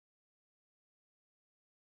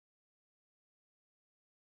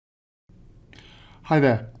Hi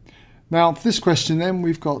there. Now for this question then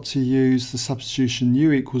we've got to use the substitution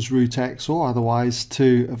u equals root x or otherwise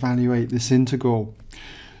to evaluate this integral.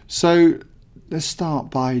 So let's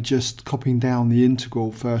start by just copying down the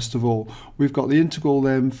integral first of all. We've got the integral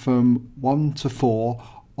then from 1 to 4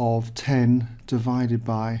 of 10 divided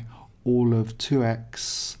by all of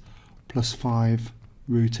 2x plus 5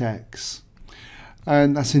 root x.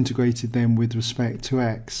 And that's integrated then with respect to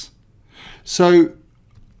x. So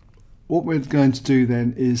what we're going to do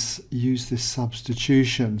then is use this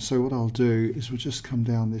substitution. So what I'll do is we'll just come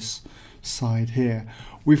down this side here.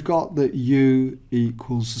 We've got that u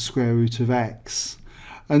equals the square root of x.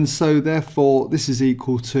 And so therefore this is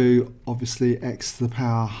equal to obviously x to the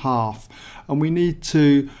power half. And we need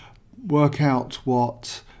to work out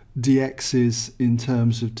what dx is in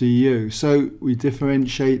terms of du. So we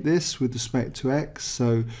differentiate this with respect to x.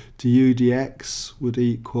 So du dx would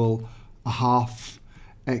equal a half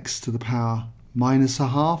x to the power minus a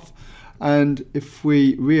half, and if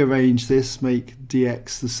we rearrange this, make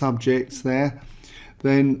dx the subject there,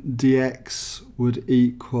 then dx would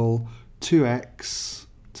equal 2x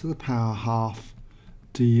to the power half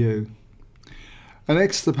du. And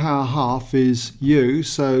x to the power half is u,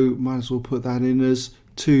 so might as well put that in as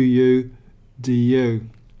 2u du.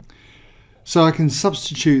 So I can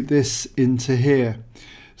substitute this into here.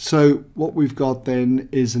 So what we've got then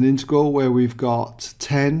is an integral where we've got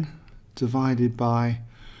 10 divided by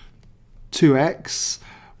 2x.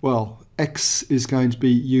 Well, x is going to be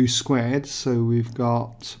u squared, so we've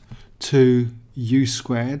got 2u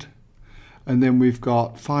squared. And then we've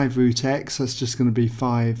got 5 root x, that's just going to be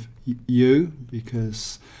 5u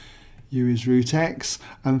because u is root x.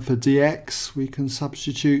 And for dx, we can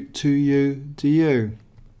substitute 2u du.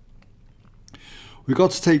 We've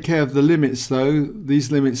got to take care of the limits though.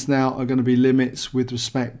 These limits now are going to be limits with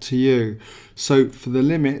respect to u. So for the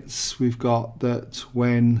limits, we've got that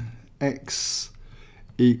when x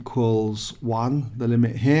equals 1, the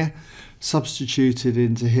limit here, substituted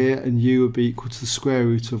into here, and u would be equal to the square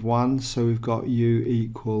root of 1. So we've got u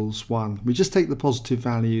equals 1. We just take the positive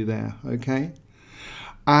value there, okay?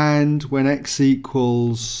 And when x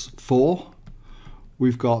equals 4,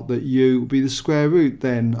 we've got that u will be the square root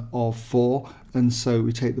then of 4. And so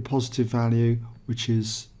we take the positive value, which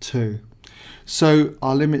is 2. So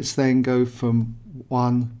our limits then go from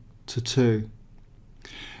 1 to 2.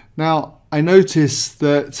 Now I notice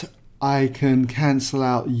that I can cancel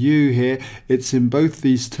out u here. It's in both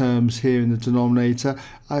these terms here in the denominator.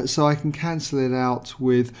 So I can cancel it out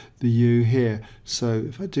with the u here. So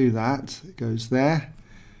if I do that, it goes there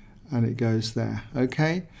and it goes there.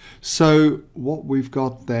 Okay. So what we've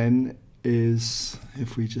got then is,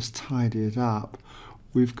 if we just tidy it up,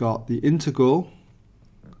 we've got the integral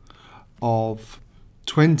of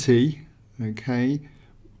 20, okay,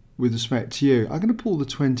 with respect to u. I'm going to pull the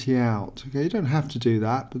 20 out, okay, you don't have to do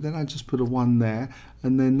that, but then I just put a 1 there,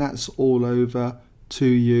 and then that's all over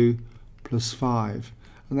 2u plus 5,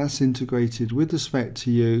 and that's integrated with respect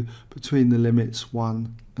to u between the limits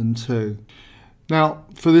 1 and 2. Now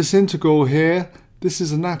for this integral here, this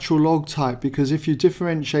is a natural log type because if you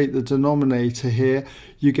differentiate the denominator here,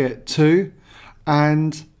 you get 2,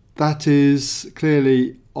 and that is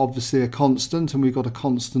clearly obviously a constant, and we've got a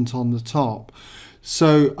constant on the top.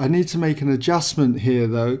 So I need to make an adjustment here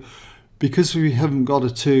though. Because we haven't got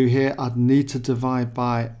a 2 here, I'd need to divide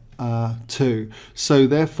by 2. So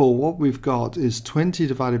therefore what we've got is 20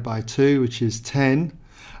 divided by 2, which is 10,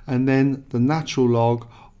 and then the natural log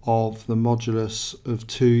of the modulus of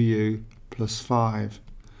 2u plus 5,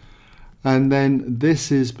 and then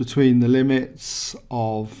this is between the limits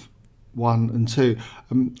of 1 and 2.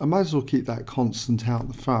 I might as well keep that constant out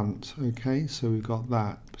the front, okay, so we've got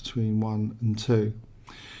that between 1 and 2.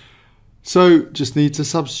 So just need to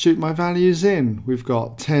substitute my values in. We've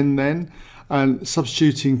got 10 then, and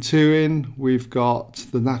substituting 2 in, we've got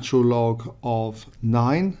the natural log of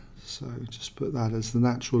 9, so just put that as the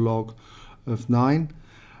natural log of 9.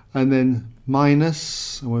 And then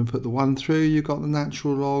minus, and when we put the 1 through, you've got the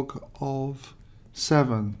natural log of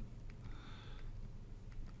 7.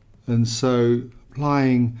 And so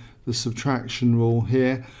applying the subtraction rule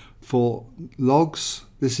here for logs,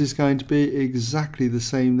 this is going to be exactly the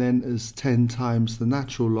same then as 10 times the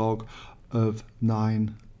natural log of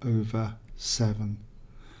 9 over 7.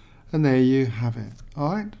 And there you have it.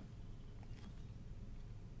 All right.